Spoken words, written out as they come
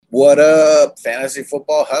What up, Fantasy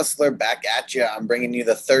Football Hustler? Back at you. I'm bringing you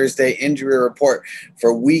the Thursday injury report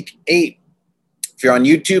for Week 8. If you're on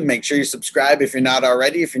YouTube, make sure you subscribe if you're not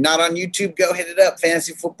already. If you're not on YouTube, go hit it up,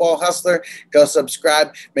 Fantasy Football Hustler. Go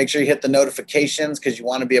subscribe. Make sure you hit the notifications because you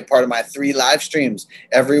want to be a part of my 3 live streams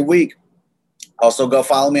every week. Also, go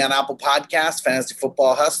follow me on Apple Podcasts, Fantasy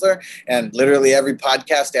Football Hustler, and literally every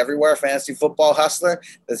podcast everywhere, Fantasy Football Hustler.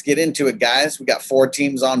 Let's get into it, guys. We got 4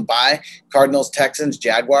 teams on bye: Cardinals, Texans,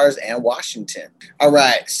 Jaguars, and Washington. All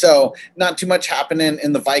right, so not too much happening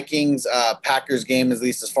in the Vikings-Packers game, at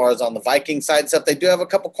least as far as on the Viking side, except they do have a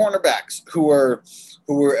couple cornerbacks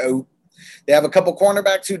they have a couple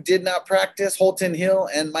cornerbacks who did not practice, Holton Hill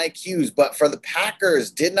and Mike Hughes. But for the Packers,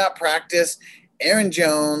 did not practice Aaron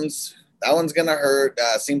Jones. That one's going to hurt.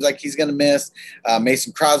 Seems like he's going to miss.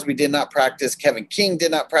 Mason Crosby did not practice. Kevin King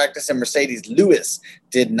did not practice. And Mercedes Lewis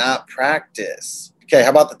did not practice. Okay,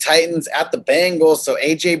 how about the Titans at the Bengals? So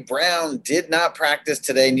A.J. Brown did not practice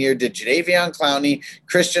today. Neither did Jadeveon Clowney,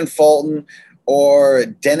 Christian Fulton, or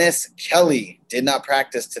Dennis Kelly did not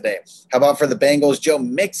practice today. How about for the Bengals? Joe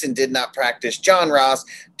Mixon did not practice. John Ross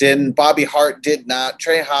didn't. Bobby Hart did not.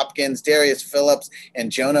 Trey Hopkins, Darius Phillips,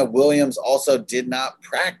 and Jonah Williams also did not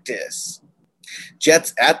practice.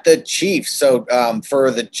 Jets at the Chiefs. So for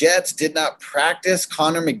the Jets, did not practice.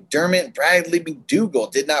 Connor McDermott, Bradley McDougall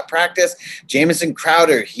did not practice. Jamison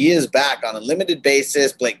Crowder, he is back on a limited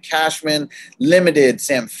basis. Blake Cashman, limited.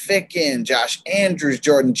 Sam Ficken, Josh Andrews,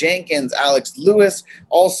 Jordan Jenkins, Alex Lewis,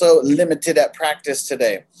 also limited at practice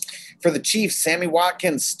today. For the Chiefs, Sammy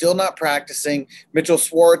Watkins still not practicing. Mitchell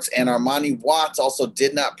Schwartz and Armani Watts also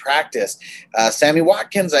did not practice. Sammy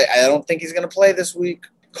Watkins, I don't think he's going to play this week.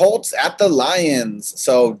 Colts at the Lions.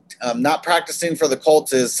 So not practicing for the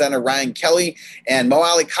Colts is center Ryan Kelly, and Mo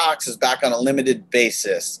Alley Cox is back on a limited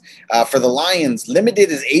basis. For the Lions, limited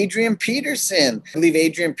is Adrian Peterson. I believe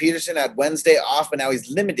Adrian Peterson had Wednesday off, but now he's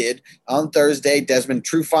limited on Thursday. Desmond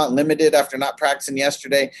Trufant limited after not practicing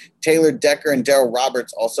yesterday. Taylor Decker and Darrell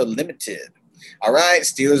Roberts also limited. All right,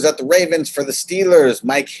 Steelers at the Ravens. For the Steelers,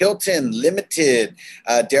 Mike Hilton limited.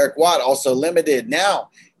 Derek Watt also limited.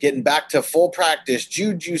 Now, getting back to full practice,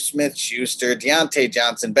 Juju Smith-Schuster, Deontay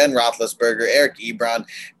Johnson, Ben Roethlisberger, Eric Ebron,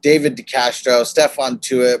 David DeCastro, Stephon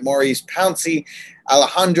Tuitt, Maurice Pouncey,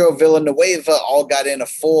 Alejandro Villanueva all got in a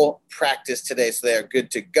full practice today, so they are good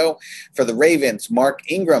to go. For the Ravens, Mark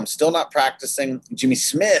Ingram still not practicing. Jimmy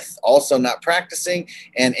Smith also not practicing.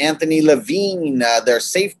 And Anthony Levine, their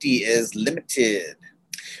safety, is limited.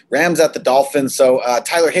 Rams at the Dolphins. So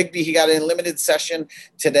Tyler Higbee, he got in limited session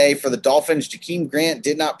today for the Dolphins. Jakeem Grant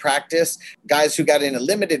did not practice. Guys who got in a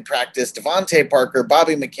limited practice: Devontae Parker,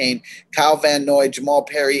 Bobby McCain, Kyle Van Noy, Jamal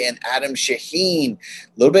Perry, and Adam Shaheen.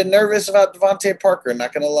 A little bit nervous about Devontae Parker,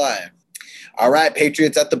 not going to lie. All right,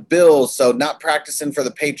 Patriots at the Bills. So not practicing for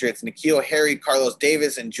the Patriots. N'Keal Harry, Carlos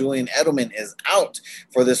Davis, and Julian Edelman is out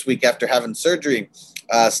for this week after having surgery.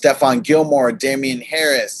 Stephon Gilmore, Damian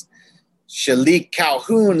Harris, Shalik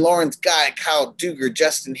Calhoun, Lawrence Guy, Kyle Duggar,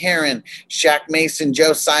 Justin Herron, Shaq Mason,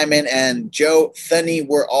 Joe Simon, and Joe Thuney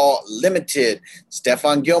were all limited.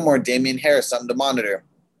 Stephon Gilmore, Damian Harris, something to monitor.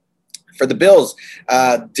 For the Bills,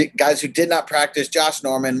 guys who did not practice: Josh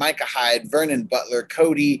Norman, Micah Hyde, Vernon Butler,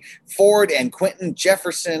 Cody Ford, and Quentin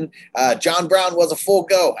Jefferson. John Brown was a full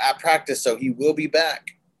go at practice, so he will be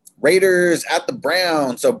back. Raiders at the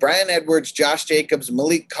Browns. So Brian Edwards, Josh Jacobs,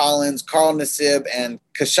 Malik Collins, Carl Nassib, and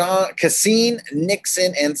Cassine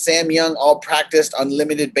Nixon and Sam Young all practiced on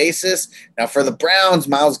limited basis. Now for the Browns,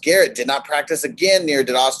 Myles Garrett did not practice again, neither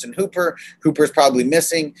did Austin Hooper. Hooper's probably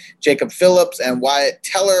missing. Jacob Phillips and Wyatt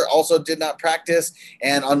Teller also did not practice.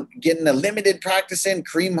 And on getting a limited practice in,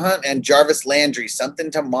 Kareem Hunt and Jarvis Landry,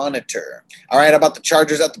 something to monitor. All right, about the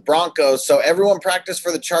Chargers at the Broncos. So everyone practiced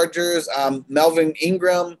for the Chargers. Melvin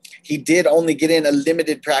Ingram, he did only get in a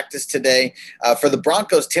limited practice today. For the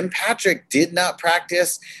Broncos, Tim Patrick did not practice.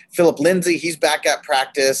 Philip Lindsay, he's back at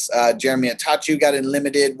practice. Jeremy Atachu got in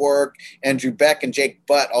limited work. Andrew Beck and Jake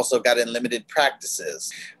Butt also got in limited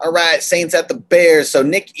practices. All right, Saints at the Bears. So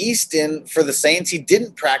Nick Easton for the Saints, he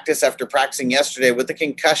didn't practice after practicing yesterday with a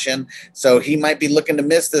concussion. So he might be looking to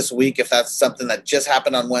miss this week if that's something that just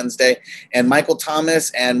happened on Wednesday. And Michael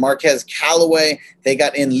Thomas and Marquez Callaway, they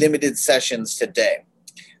got in limited sessions today.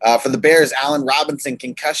 For the Bears, Allen Robinson,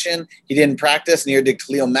 concussion. He didn't practice. Neither did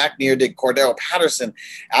Khalil Mack. Neither did Cordero Patterson.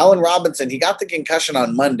 Allen Robinson, he got the concussion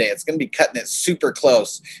on Monday. It's going to be cutting it super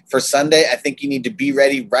close. For Sunday, I think you need to be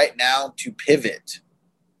ready right now to pivot.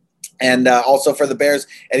 And also for the Bears,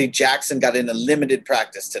 Eddie Jackson got in a limited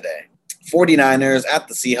practice today. 49ers at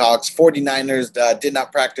the Seahawks. 49ers did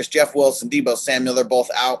not practice. Jeff Wilson, Deebo Samuel, they're both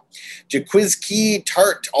out. Jaquiski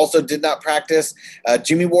Tart also did not practice.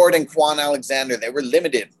 Jimmy Ward and Quan Alexander, they were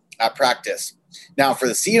limited at practice. Now, for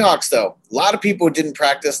the Seahawks, though, a lot of people didn't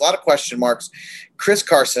practice, a lot of question marks. Chris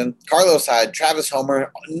Carson, Carlos Hyde, Travis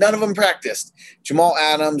Homer, none of them practiced. Jamal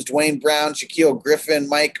Adams, Dwayne Brown, Shaquille Griffin,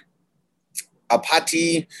 Mike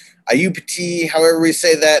Apati, Ayupati, however we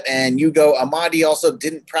say that, and Hugo Amadi also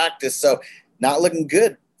didn't practice. So not looking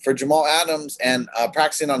good for Jamal Adams, and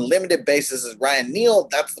practicing on a limited basis is Ryan Neal.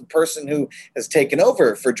 That's the person who has taken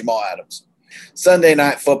over for Jamal Adams. Sunday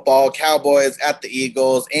Night Football, Cowboys at the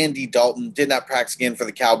Eagles. Andy Dalton did not practice again for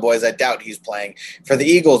the Cowboys. I doubt he's playing. For the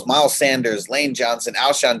Eagles, Miles Sanders, Lane Johnson,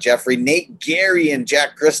 Alshon Jeffrey, Nate Gary, and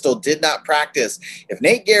Jack Crystal did not practice. If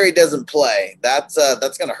Nate Gary doesn't play, that's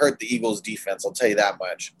going to hurt the Eagles defense, I'll tell you that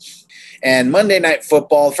much. And Monday Night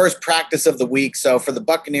Football, first practice of the week. So for the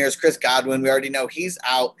Buccaneers, Chris Godwin, we already know he's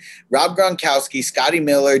out. Rob Gronkowski, Scotty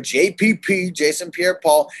Miller, JPP, Jason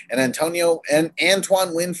Pierre-Paul, and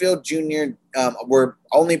Antoine Winfield Jr. Were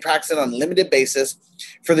only practicing on a limited basis.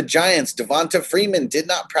 For the Giants, Devonta Freeman did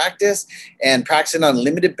not practice, and practicing on a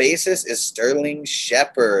limited basis is Sterling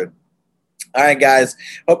Shepard. All right, guys,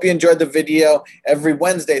 hope you enjoyed the video. Every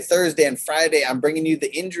Wednesday, Thursday, and Friday, I'm bringing you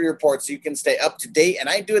the injury report so you can stay up to date, and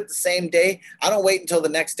I do it the same day. I don't wait until the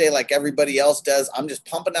next day like everybody else does. I'm just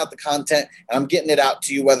pumping out the content, and I'm getting it out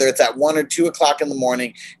to you, whether it's at 1 or 2 o'clock in the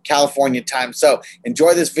morning, California time. So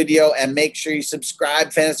enjoy this video, and make sure you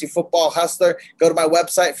subscribe, Fantasy Football Hustler. Go to my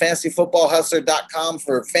website, fantasyfootballhustler.com,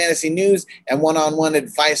 for fantasy news and one-on-one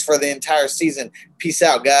advice for the entire season. Peace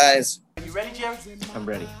out, guys. Are you ready, Jerry? I'm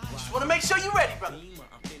ready. Just want to make sure you're ready, brother.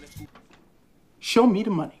 Show me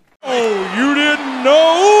the money. Oh, you didn't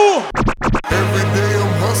know? Every day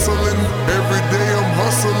I'm hustling, every day I'm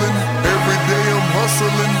hustling, every day I'm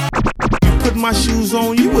hustling. You put my shoes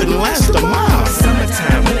on, you wouldn't last a mile.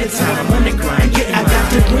 Summertime, wintertime, I'm on the grind. Yeah, I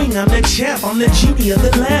got the ring, I'm the champ, I'm the genie of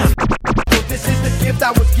the lamp. This is the gift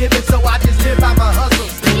I was given, so I just live by my hustle.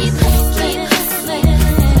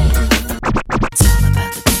 It's all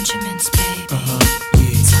about the Benjamins, baby.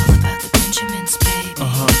 Yeah. It's all about the Benjamins, baby.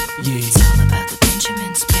 Yeah. It's all about the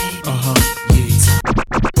Benjamins, baby.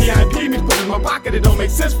 Yeah. VIP me put in my pocket, it don't make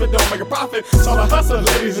sense, but don't make a profit. So I hustle,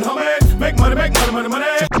 ladies and homies. Make money, money. It's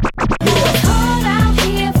hard out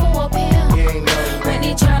here for a pill. When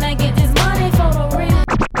he tryna get this money for the real.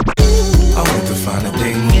 I want to find a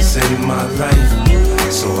thing to save my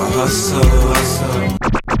life. So I hustle.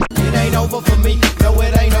 It ain't over for me. No,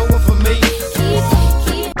 it ain't over for me.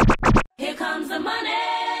 Here comes the money.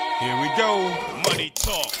 Here we go. Money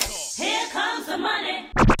talk. Here comes the money.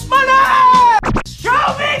 Show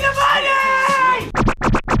me the money!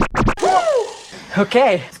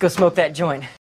 Okay, let's go smoke that joint.